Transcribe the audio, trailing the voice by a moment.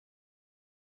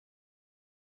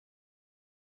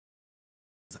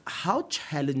How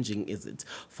challenging is it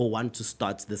for one to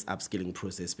start this upskilling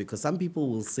process? Because some people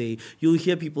will say, you'll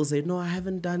hear people say, no, I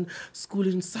haven't done school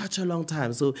in such a long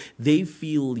time. So they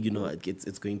feel,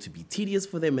 it's going to be tedious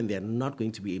for them and they're not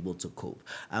going to be able to cope.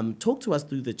 Talk to us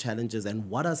through the challenges and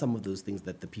what are some of those things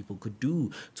that the people could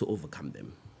do to overcome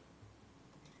them?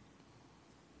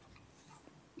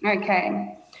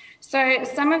 Okay. So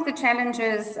some of the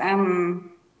challenges,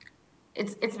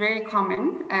 it's very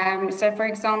common. So, for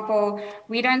example,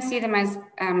 we don't see them as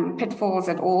pitfalls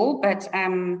at all, but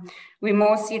we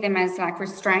more see them as like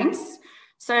restraints.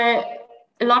 So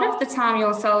a lot of the time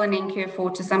you'll sell an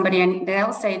NQ4 to somebody and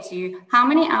they'll say to you, how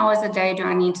many hours a day do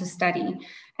I need to study?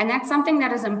 And that's something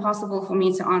that is impossible for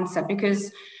me to answer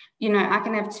because, I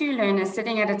can have two learners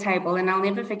sitting at a table and I'll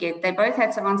never forget, they both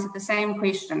had to answer the same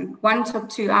question. One took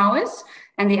 2 hours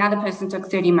and the other person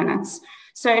took 30 minutes.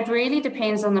 So it really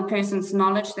depends on the person's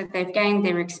knowledge that they've gained,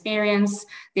 their experience,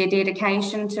 their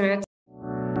dedication to it.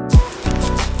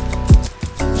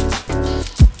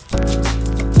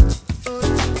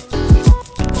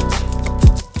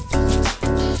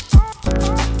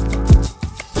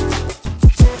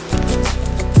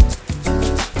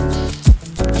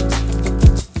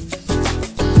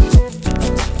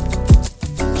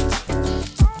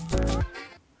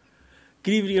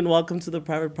 Good evening and welcome to the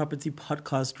Private Property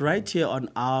Podcast right here on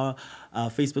our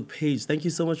Facebook page. Thank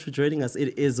you so much for joining us.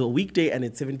 It is a weekday and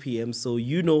it's 7 p.m. So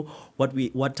you know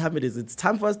what time it is. It's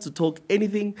time for us to talk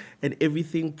anything and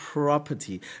everything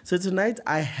property. So tonight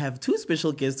I have two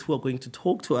special guests who are going to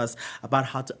talk to us about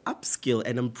how to upskill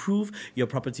and improve your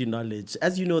property knowledge.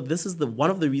 As you know, this is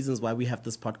one of the reasons why we have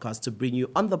this podcast, to bring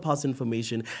you on the pulse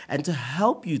information and to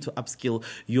help you to upskill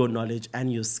your knowledge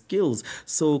and your skills.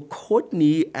 So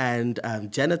Courtney and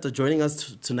Janet are joining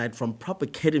us tonight from Prop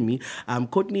Academy.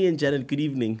 Courtney and Janet, good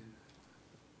evening.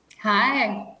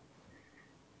 Hi.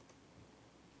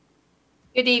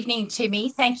 Good evening,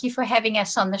 Tumi. Thank you for having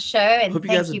us on the show, and hope you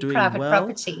thank guys are you, doing Private well.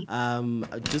 Property.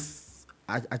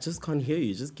 I just can't hear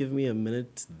you. Just give me a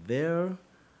minute there.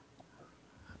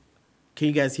 Can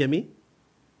you guys hear me?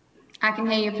 I can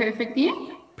hear you perfectly.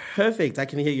 Perfect. I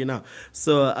can hear you now.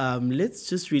 So let's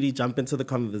just really jump into the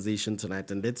conversation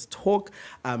tonight and let's talk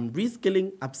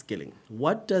reskilling, upskilling.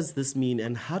 What does this mean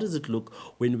and how does it look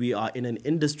when we are in an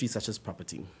industry such as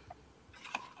property?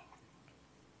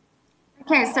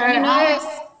 Okay, so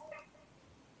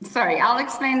I'll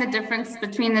explain the difference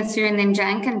between the two and then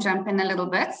Jan can jump in a little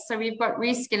bit. So we've got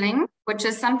reskilling, which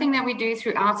is something that we do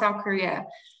throughout our career.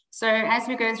 So as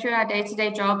we go through our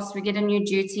day-to-day jobs, we get a new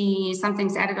duty,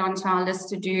 something's added onto our list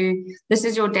to do. This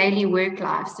is your daily work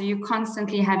life. So you're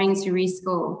constantly having to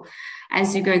reskill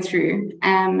as you go through.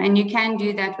 And you can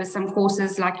do that with some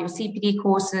courses like your CPD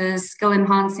courses, skill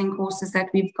enhancing courses that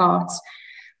we've got.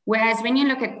 Whereas when you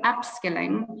look at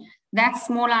upskilling, that's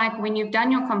more like when you've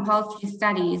done your compulsory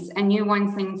studies and you're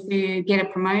wanting to get a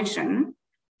promotion,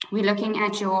 we're looking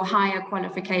at your higher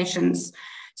qualifications.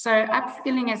 So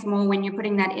upskilling is more when you're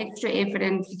putting that extra effort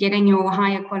into getting your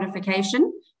higher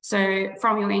qualification. So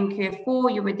from your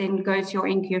NQF4, you would then go to your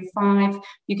NQF5.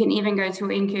 You can even go to your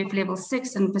NQF level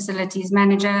 6 in facilities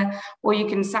manager, or you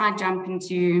can side jump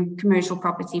into commercial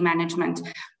property management.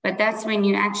 But that's when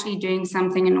you're actually doing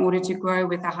something in order to grow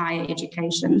with a higher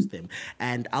education.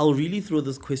 And I'll really throw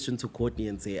this question to Courtney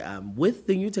and say, with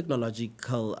the new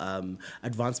technological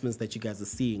advancements that you guys are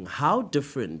seeing, how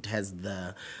different has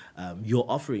your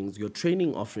offerings, your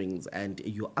training offerings, and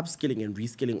your upskilling and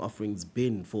reskilling offerings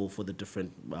been for the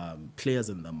different players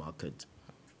in the market?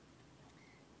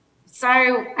 So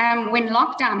when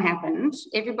lockdown happened,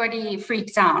 everybody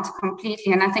freaked out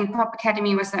completely. And I think Prop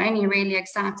Academy was the only really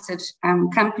excited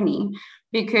company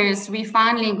because we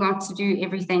finally got to do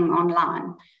everything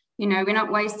online. We're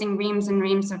not wasting reams and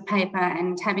reams of paper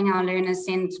and having our learners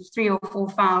send 3 or 4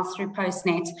 files through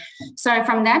PostNet. So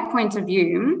from that point of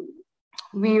view,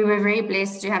 we were very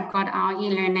blessed to have got our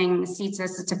e-learning CETA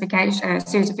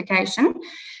certification.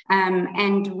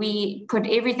 And we put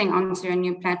everything onto a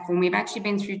new platform. We've actually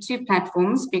been through 2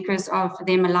 platforms because of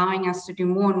them allowing us to do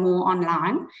more and more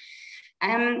online.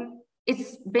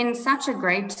 It's been such a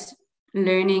great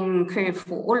learning curve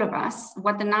for all of us.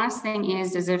 What the nice thing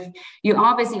is if you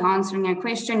are busy answering a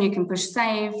question, you can push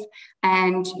save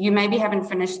and you maybe haven't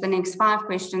finished the next 5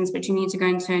 questions, but you need to go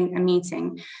into a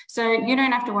meeting. So you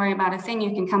don't have to worry about a thing.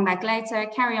 You can come back later,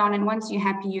 carry on. And once you're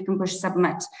happy, you can push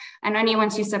submit. And only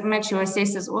once you submit, your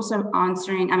assessor's also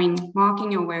marking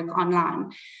your work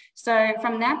online. So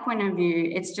from that point of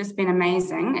view, it's just been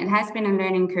amazing. It has been a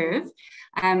learning curve.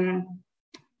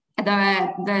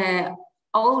 The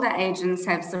older agents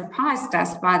have surprised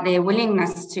us by their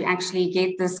willingness to actually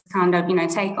get this kind of,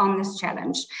 take on this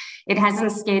challenge. It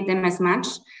hasn't scared them as much.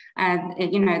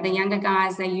 The younger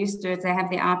guys, they're used to it. They have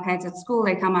their iPads at school.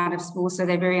 They come out of school, so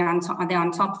they're they're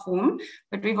on top form.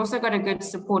 But we've also got a good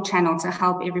support channel to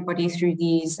help everybody through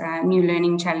these new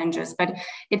learning challenges. But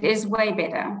it is way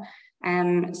better.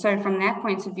 So from that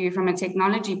point of view, from a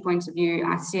technology point of view,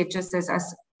 I see it just as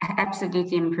us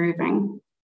absolutely improving.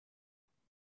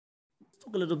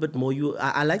 Talk a little bit more.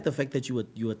 I like the fact that you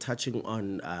were touching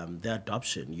on the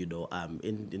adoption,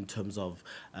 in terms of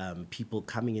people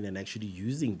coming in and actually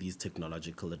using these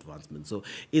technological advancements. So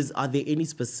are there any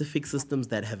specific systems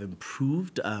that have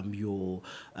improved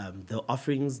the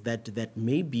offerings that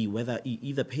may be whether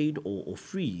either paid or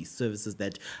free services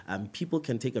that people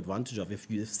can take advantage of?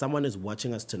 If someone is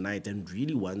watching us tonight and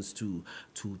really wants to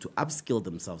upskill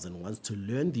themselves and wants to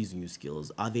learn these new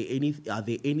skills, are there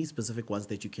any specific ones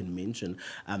that you can mention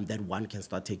that one can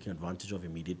start taking advantage of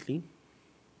immediately?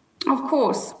 Of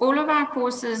course, all of our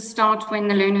courses start when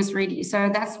the learner's ready. So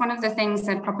that's one of the things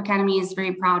that Prop Academy is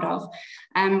very proud of.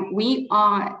 We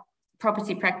are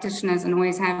property practitioners and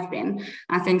always have been.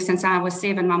 I think since I was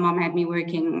 7, my mom had me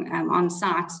working on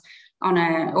site, on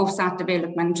an off-site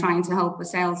development, trying to help with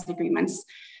sales agreements.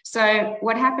 So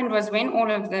what happened was when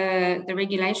all of the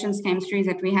regulations came through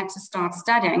that we had to start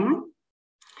studying,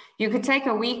 you could take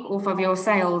a week off of your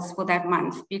sales for that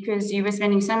month because you were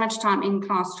spending so much time in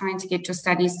class trying to get your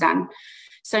studies done.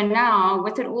 So now,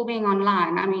 with it all being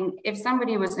online, I mean, if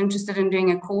somebody was interested in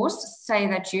doing a course, say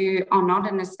that you are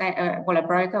not a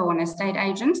broker or an estate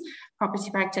agent,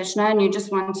 property practitioner, and you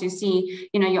just want to see,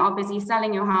 you are busy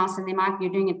selling your house and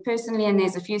you're doing it personally and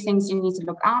there's a few things you need to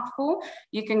look out for,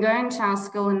 you can go into our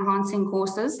skill enhancing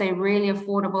courses. They're really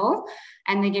affordable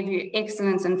and they give you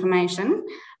excellent information.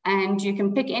 And you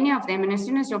can pick any of them, and as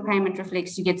soon as your payment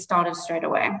reflects, you get started straight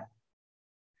away.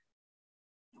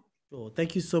 Sure.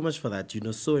 Thank you so much for that.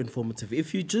 So informative.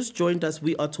 If you just joined us,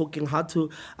 we are talking how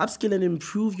to upskill and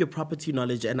improve your property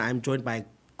knowledge, and I'm joined by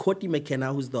Courtney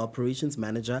McKenna, who's the operations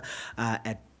manager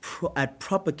at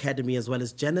Prop Academy, as well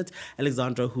as Janet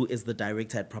Alexandra, who is the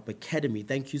director at Prop Academy.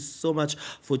 Thank you so much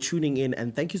for tuning in,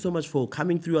 and thank you so much for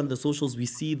coming through on the socials. We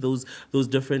see those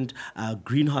different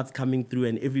green hearts coming through,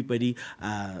 and everybody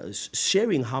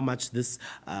sharing how much this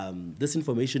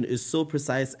information is so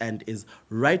precise and is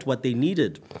right what they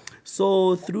needed.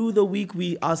 So through the week,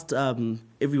 we asked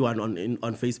everyone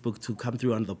on Facebook to come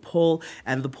through on the poll,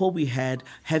 and the poll we had: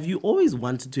 have you always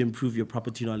wanted to improve your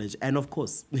property knowledge? And of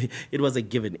course, it was a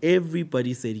given.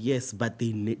 Everybody said yes, but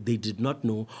they did not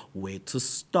know where to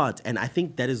start. And I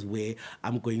think that is where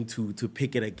I'm going to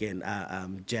pick it again,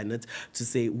 Janet, to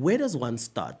say, where does one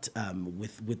start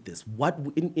with this? What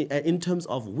in terms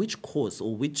of which course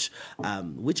or which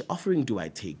offering do I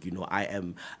take?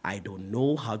 I don't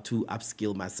know how to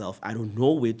upskill myself. I don't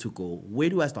know where to go. Where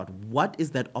do I start? What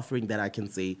is that offering that I can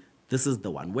say this is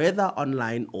the one, whether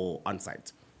online or on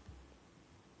site?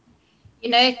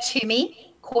 Tumi,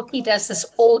 Courtney does this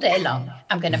all day long.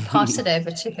 I'm going to pass it over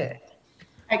to her.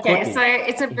 Okay, Courtney. So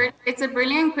it's a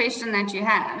brilliant question that you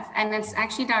have, and it's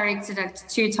actually directed at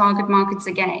 2 target markets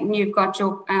again. You've got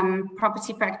your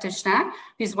property practitioner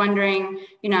who's wondering,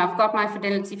 I've got my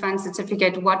Fidelity Fund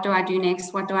certificate. What do I do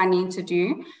next? What do I need to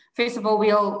do? First of all,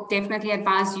 we'll definitely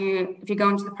advise you, if you go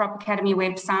onto the Prop Academy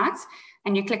website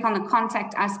and you click on the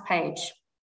Contact Us page,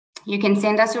 you can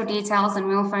send us your details and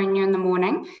we'll phone you in the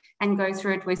morning and go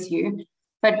through it with you.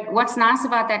 But what's nice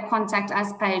about that Contact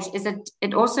Us page is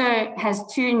it also has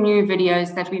 2 new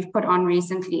videos that we've put on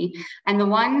recently. And the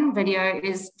one video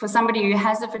is for somebody who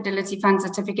has a Fidelity Fund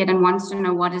certificate and wants to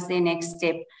know what is their next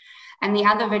step. And the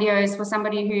other video is for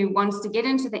somebody who wants to get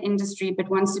into the industry but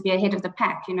wants to be ahead of the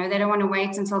pack. They don't want to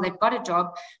wait until they've got a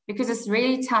job, because it's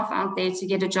really tough out there to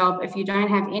get a job if you don't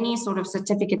have any sort of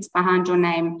certificates behind your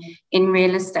name in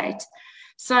real estate.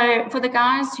 So for the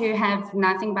guys who have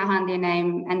nothing behind their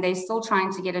name and they're still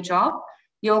trying to get a job,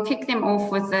 you'll kick them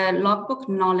off with the Logbook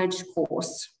Knowledge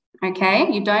course.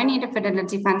 Okay, you don't need a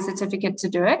Fidelity Fund certificate to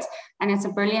do it, and it's a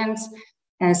brilliant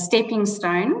stepping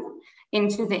stone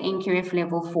into the NQF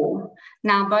level 4.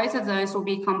 Now, both of those will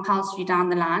be compulsory down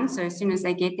the line. So as soon as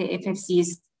they get their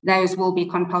FFCs, those will be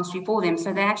compulsory for them.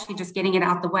 So they're actually just getting it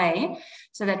out the way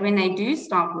so that when they do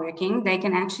start working, they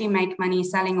can actually make money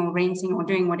selling or renting or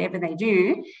doing whatever they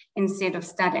do instead of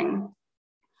studying.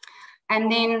 And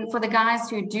then for the guys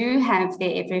who do have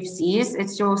their FFCs,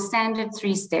 it's your standard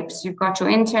 3 steps. You've got your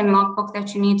intern logbook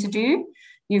that you need to do.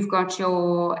 You've got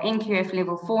your NQF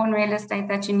level 4 in real estate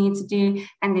that you need to do,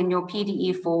 and then your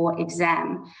PDE4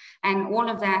 exam. And all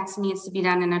of that needs to be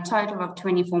done in a total of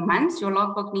 24 months. Your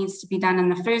logbook needs to be done in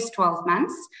the first 12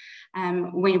 months,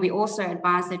 where we also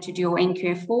advise that you do your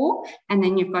NQF4, and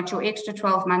then you've got your extra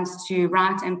 12 months to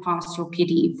write and pass your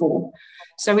PDE4.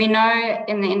 So we know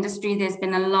in the industry there's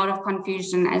been a lot of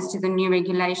confusion as to the new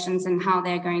regulations and how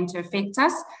they're going to affect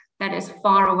us. That is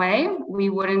far away.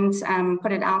 We wouldn't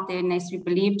put it out there unless we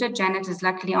believed it. Janet is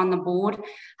luckily on the board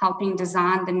helping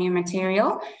design the new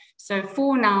material. So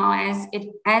for now, as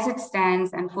it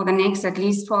stands, and for the next at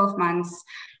least 12 months,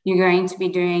 you're going to be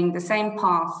doing the same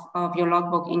path of your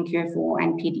logbook, NQF4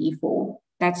 and PDE4.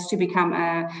 That's to become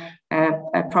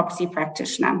a property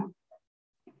practitioner.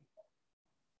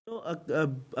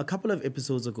 A couple of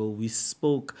episodes ago, we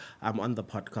spoke on the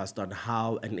podcast on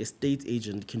how an estate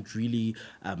agent can really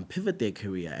pivot their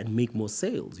career and make more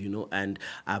sales, and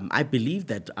I believe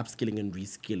that upskilling and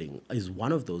reskilling is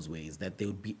one of those ways that they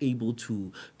would be able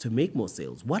to make more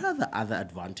sales. What are the other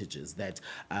advantages that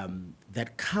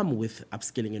come with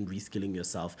upskilling and reskilling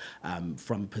yourself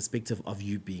from perspective of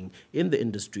you being in the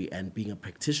industry and being a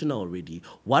practitioner already?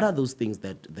 What are those things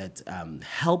that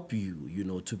help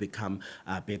you, to become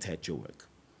better at your work?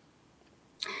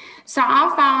 So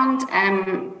I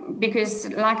found, because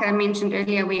like I mentioned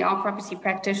earlier, we are property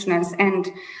practitioners,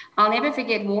 and I'll never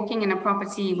forget walking in a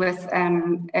property with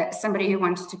somebody who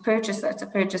wanted to purchase it, a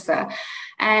purchaser,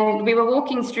 and we were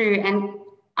walking through, and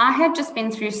I had just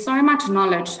been through so much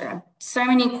knowledge, so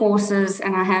many courses,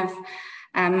 and I have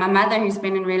my mother who's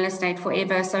been in real estate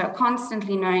forever, so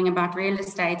constantly knowing about real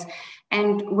estate.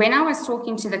 And when I was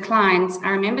talking to the client,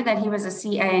 I remember that he was a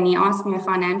CA and he asked me a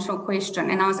financial question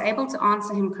and I was able to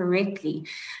answer him correctly.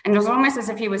 And it was almost as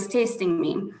if he was testing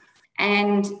me.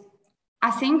 And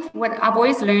I think what I've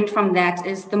always learned from that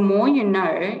is the more you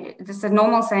know, there's a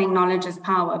normal saying, knowledge is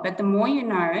power, but the more you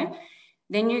know,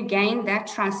 then you gain that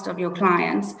trust of your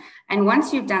clients. And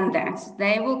once you've done that,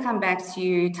 they will come back to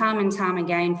you time and time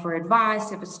again for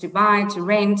advice, if it's to buy, to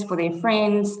rent, for their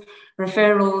friends,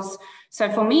 referrals. So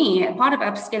for me, part of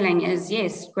upskilling is,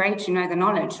 yes, great to know the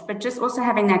knowledge, but just also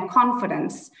having that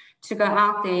confidence to go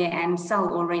out there and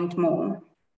sell or rent more.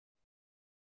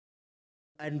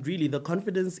 And really, the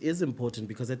confidence is important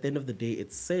because at the end of the day,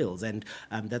 it's sales. And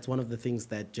that's one of the things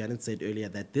that Janet said earlier,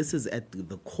 that this is at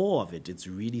the core of it. It's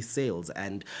really sales.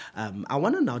 And I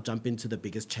want to now jump into the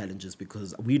biggest challenges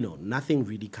because we know nothing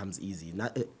really comes easy.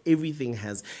 Everything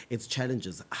has its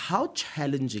challenges. How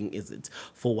challenging is it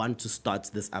for one to start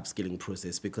this upskilling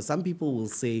process? Because some people will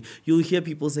say, you'll hear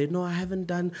people say, no, I haven't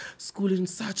done school in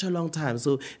such a long time.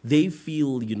 So they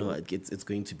feel, it's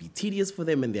going to be tedious for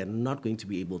them and they're not going to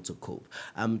be able to cope.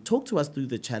 Talk to us through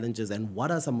the challenges and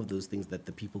what are some of those things that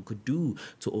the people could do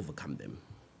to overcome them?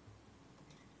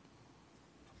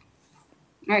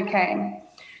 Okay,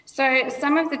 so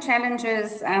some of the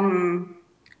challenges,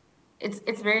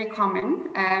 it's very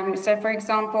common. So for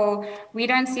example, we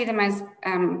don't see them as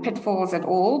pitfalls at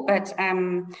all, but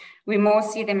we more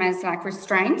see them as like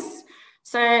restraints.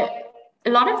 So a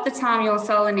lot of the time you'll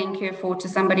sell an NQ4 to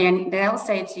somebody and they'll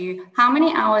say to you, how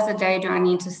many hours a day do I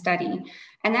need to study?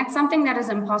 And that's something that is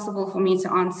impossible for me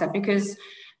to answer because,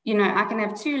 I can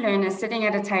have two learners sitting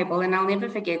at a table and I'll never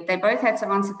forget, they both had to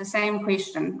answer the same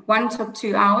question. One took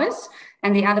 2 hours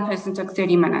and the other person took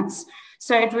 30 minutes.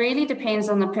 So it really depends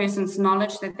on the person's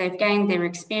knowledge that they've gained, their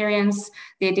experience,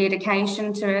 their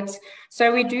dedication to it.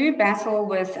 So we do battle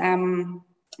with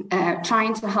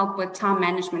trying to help with time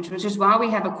management, which is why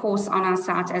we have a course on our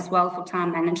site as well for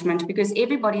time management, because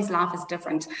everybody's life is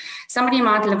different. Somebody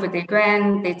might live with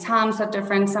their times are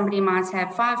different. Somebody might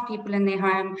have 5 people in their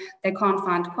home. They can't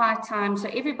find quiet time. So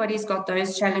everybody's got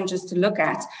those challenges to look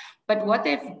at. But what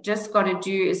they've just got to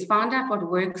do is find out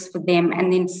what works for them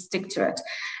and then stick to it.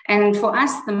 And for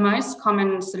us, the most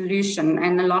common solution,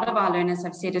 and a lot of our learners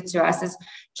have said it to us, is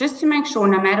just to make sure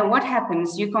no matter what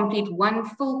happens, you complete one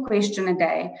full question a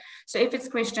day. So if it's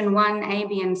question 1, A,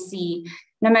 B, and C,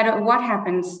 no matter what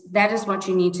happens, that is what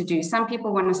you need to do. Some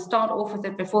people want to start off with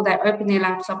it before they open their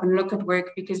laptop and look at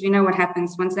work because we know what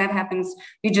happens. Once that happens,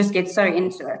 you just get so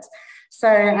into it. So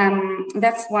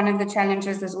that's one of the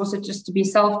challenges, is also just to be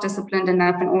self-disciplined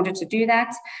enough in order to do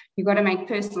that. You've got to make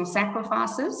personal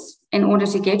sacrifices in order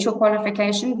to get your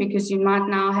qualification, because you might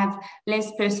now have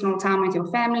less personal time with your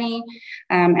family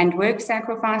and work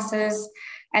sacrifices.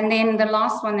 And then the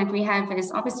last one that we have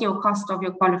is obviously your cost of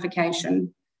your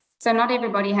qualification. So not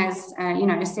everybody has,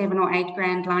 a 7 or 8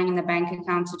 grand lying in the bank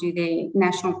account to do their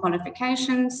national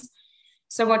qualifications.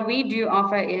 So what we do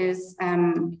offer is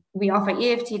we offer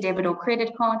EFT debit or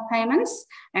credit card payments,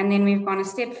 and then we've gone a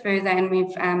step further and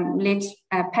we've let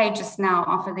Pages Now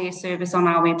offer their service on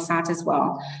our website as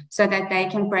well, so that they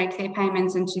can break their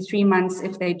payments into 3 months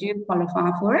if they do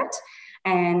qualify for it,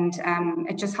 and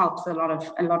it just helps a lot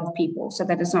of people, so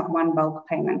that it's not one bulk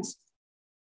payment.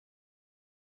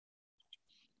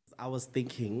 I was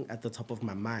thinking at the top of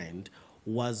my mind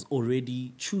was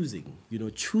already choosing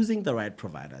the right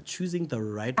provider, choosing the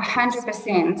right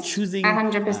 100%, choosing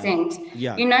 100%.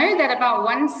 Yeah. You know that about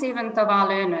 1/7 of our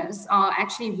learners are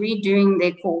actually redoing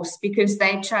their course because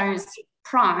they chose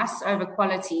price over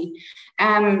quality.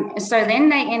 So then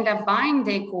they end up buying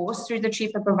their course through the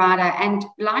cheaper provider, and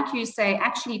like you say,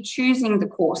 actually choosing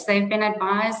the course. They've been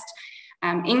advised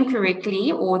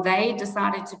incorrectly, or they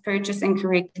decided to purchase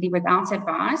incorrectly without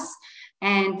advice,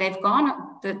 and they've gone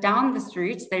down this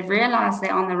route. They've realized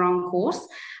they're on the wrong course.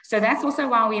 So that's also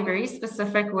why we're very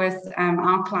specific with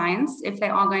our clients. If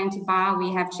they are going to buy, we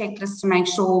have checklists to make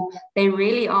sure they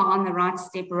really are on the right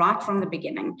step right from the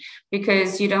beginning,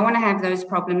 because you don't want to have those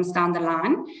problems down the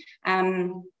line.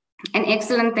 An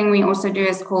excellent thing we also do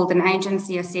is called an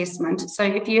agency assessment. So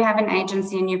if you have an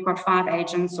agency and you've got 5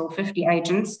 agents or 50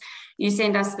 agents, you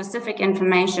send us specific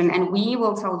information and we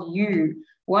will tell you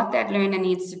what that learner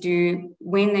needs to do,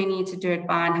 when they need to do it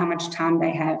by, and how much time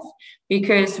they have,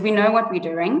 because we know what we're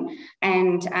doing.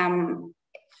 And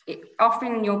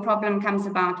often your problem comes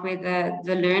about where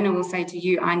the learner will say to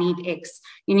you, I need X.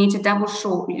 You need to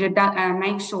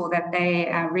make sure that they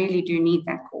really do need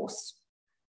that course.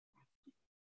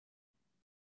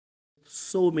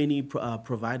 So many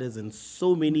providers and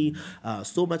so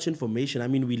much information. I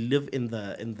mean, we live in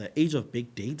the age of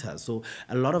big data, so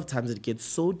a lot of times it gets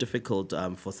so difficult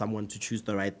for someone to choose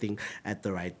the right thing at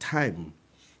the right time.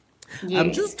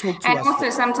 Yes. Just talk to and us. Also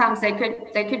sometimes they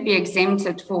could be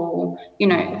exempted for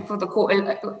the course.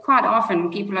 Quite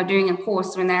often people are doing a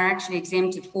course when they're actually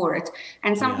exempted for it,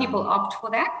 and some people opt for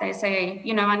that. They say,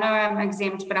 I know I'm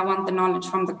exempt, but I want the knowledge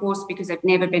from the course because they've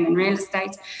never been in real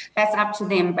estate. That's up to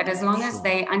them, but as long as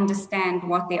they understand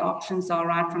what their options are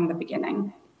right from the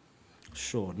beginning.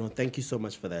 Sure. No, thank you so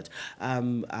much for that.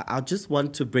 I just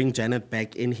want to bring Janet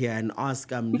back in here and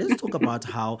ask, let's talk about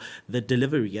how the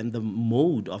delivery and the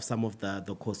mode of some of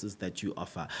the courses that you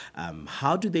offer.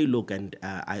 How do they look? And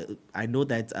I know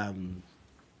that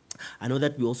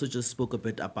we also just spoke a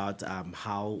bit about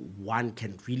how one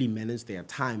can really manage their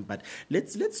time, but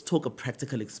let's talk a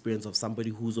practical experience of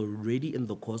somebody who's already in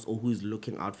the course or who's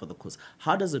looking out for the course.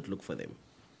 How does it look for them?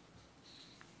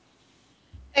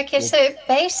 Okay, so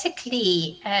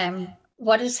basically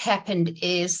what has happened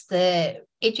is the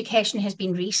education has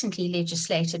been recently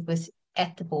legislated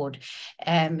at the board.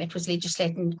 It was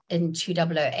legislated in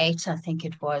 2008, I think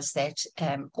it was, that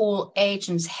all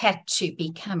agents had to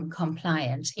become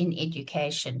compliant in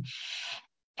education.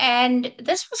 And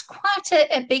this was quite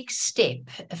a big step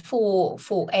for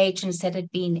agents that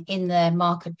had been in the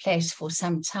marketplace for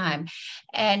some time.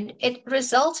 And it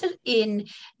resulted in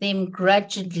them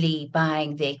grudgingly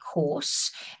buying their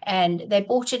course. And they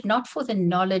bought it not for the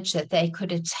knowledge that they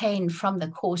could attain from the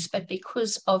course, but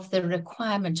because of the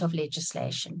requirement of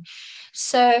legislation.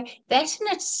 So that in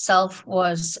itself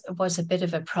was a bit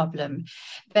of a problem.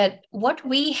 But what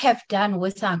we have done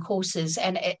with our courses,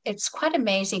 and it's quite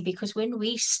amazing, because when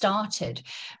we started,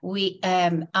 we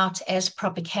out as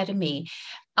Prop Academy,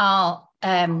 our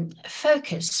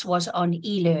focus was on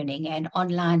e-learning and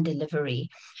online delivery,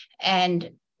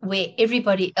 and where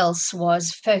everybody else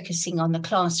was focusing on the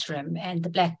classroom and the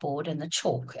blackboard and the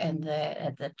chalk and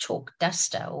the chalk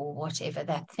duster, or whatever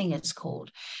that thing is called.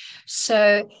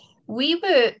 So we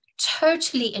were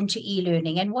totally into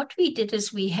e-learning, and what we did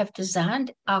is we have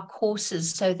designed our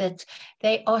courses so that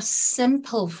they are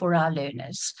simple for our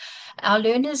learners. Our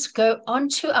learners go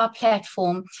onto our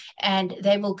platform and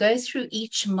they will go through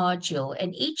each module,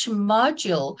 and each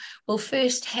module will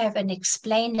first have an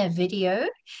explainer video.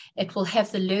 It will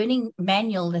have the learning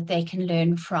manual that they can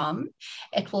learn from.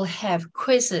 It will have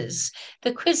quizzes.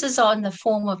 The quizzes are in the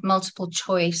form of multiple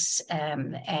choice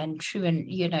and true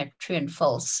and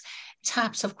false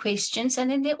types of questions, and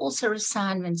then there are also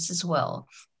assignments as well.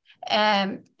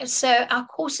 So our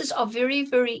courses are very,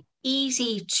 very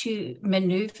easy to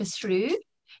maneuver through,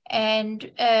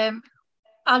 and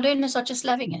our learners are just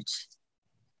loving it.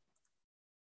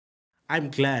 I'm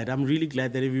glad. I'm really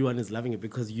glad that everyone is loving it,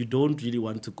 because you don't really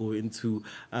want to go into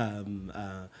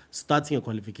starting a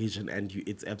qualification and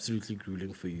it's absolutely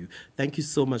grueling for you. Thank you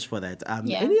so much for that.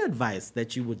 Any advice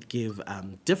that you would give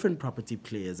different property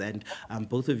players, and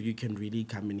both of you can really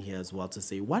come in here as well to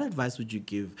say, what advice would you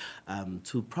give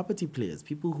to property players,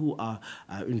 people who are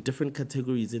in different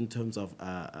categories in terms of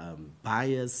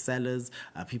buyers, sellers,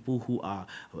 people who are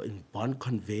in bond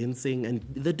conveyancing, and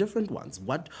the different ones?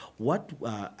 What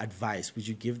advice would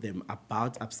you give them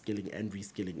about upskilling and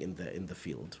reskilling in the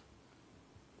field?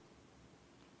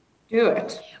 Do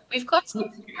it. We've got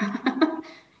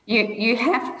you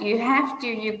have to.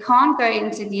 You can't go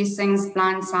into these things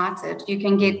blindsided. You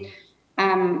can get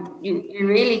you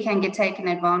really can get taken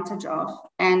advantage of.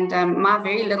 And my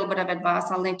very little bit of advice,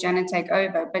 I'll let Janet take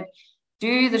over, but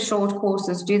do the short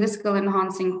courses, do the skill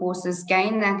enhancing courses,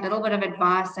 gain that little bit of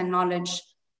advice and knowledge.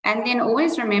 And then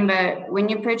always remember, when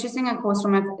you're purchasing a course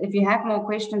from us, if you have more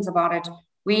questions about it,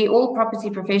 we all property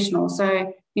professionals.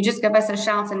 So you just give us a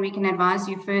shout and we can advise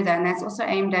you further. And that's also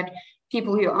aimed at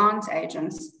people who aren't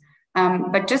agents.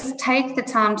 But just take the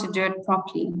time to do it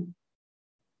properly.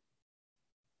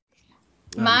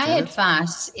 My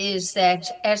advice is that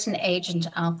as an agent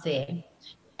out there,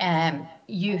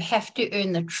 you have to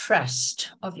earn the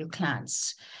trust of your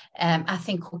clients. I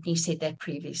think Courtney said that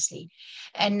previously.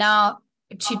 And now,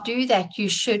 to do that, you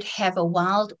should have a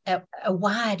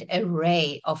wide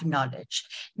array of knowledge.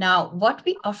 Now, what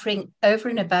we're offering over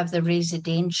and above the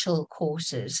residential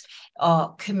courses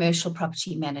are commercial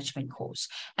property management course.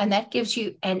 And that gives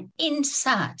you an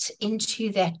insight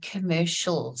into that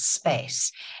commercial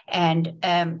space. And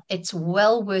it's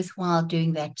well worthwhile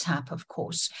doing that type of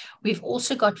course. We've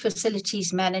also got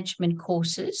facilities management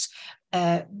courses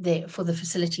for the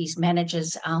facilities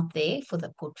managers out there, for the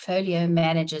portfolio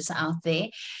managers out there.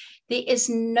 There is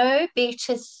no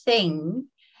better thing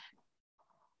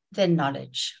than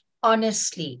knowledge.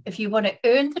 Honestly, if you want to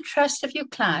earn the trust of your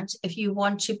clients, if you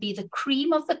want to be the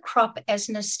cream of the crop as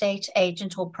an estate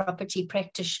agent or property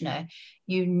practitioner,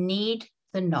 you need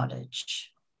the knowledge.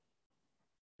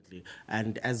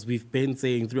 And as we've been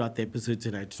saying throughout the episode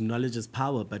tonight, knowledge is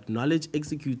power, but knowledge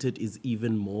executed is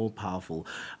even more powerful.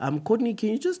 Courtney, can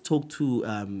you just talk to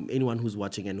anyone who's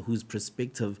watching and who's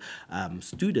prospective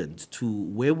students to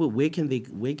where can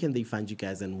they find you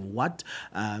guys, and what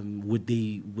would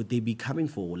they be coming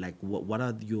for? Like what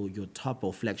are your top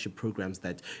or flagship programs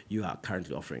that you are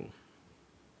currently offering?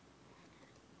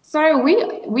 So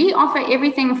we offer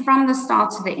everything from the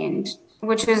start to the end,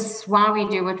 which is why we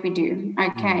do what we do.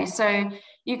 Okay, so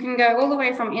you can go all the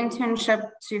way from internship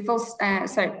to full,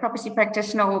 property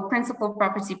practitioner or principal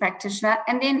property practitioner,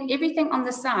 and then everything on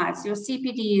the sides, your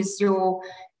CPDs, your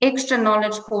extra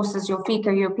knowledge courses, your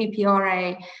FICA, your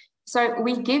PPRA. So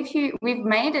we've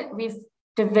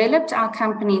developed our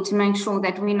company to make sure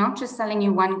that we're not just selling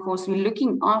you one course, we're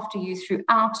looking after you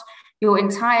throughout your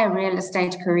entire real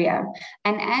estate career.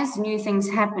 And as new things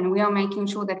happen, we are making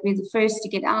sure that we're the first to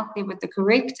get out there with the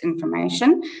correct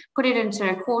information, put it into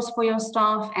a course for your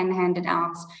staff and hand it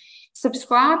out.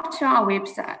 Subscribe to our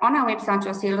website. On our website,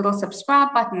 you'll see a little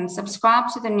subscribe button.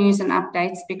 Subscribe to the news and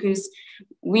updates, because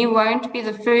we won't be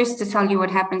the first to tell you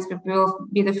what happens, but we'll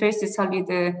be the first to tell you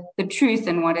the truth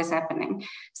and what is happening.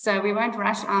 So we won't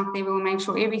rush out there. We'll make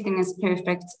sure everything is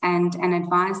perfect and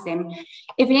advise them.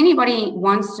 If anybody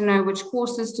wants to know which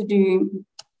courses to do,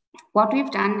 what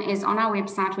we've done is on our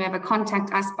website, we have a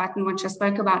contact us button, which I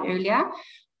spoke about earlier.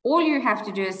 All you have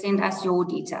to do is send us your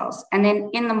details. And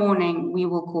then in the morning, we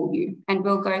will call you and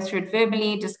we'll go through it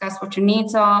verbally, discuss what your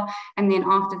needs are. And then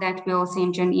after that, we'll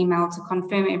send you an email to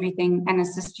confirm everything and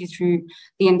assist you through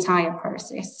the entire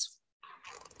process.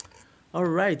 All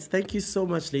right. Thank you so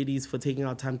much, ladies, for taking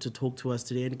our time to talk to us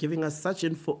today and giving us such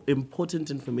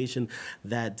important information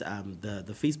that the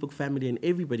Facebook family and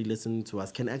everybody listening to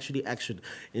us can actually action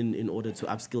in order to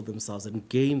upskill themselves and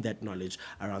gain that knowledge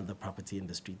around the property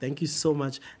industry. Thank you so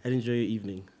much and enjoy your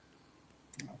evening.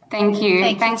 Thank you.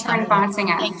 Thanks for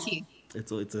inviting us. Thank you.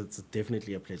 It's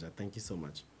definitely a pleasure. Thank you so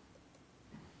much.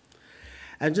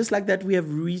 And just like that, we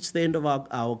have reached the end of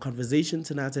our conversation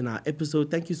tonight in our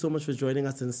episode. Thank you so much for joining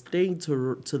us and staying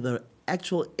to the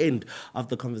actual end of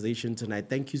the conversation tonight.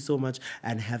 Thank you so much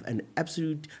and have an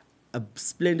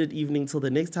splendid evening. Till the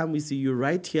next time we see you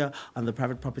right here on the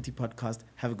Private Property Podcast.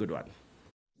 Have a good one.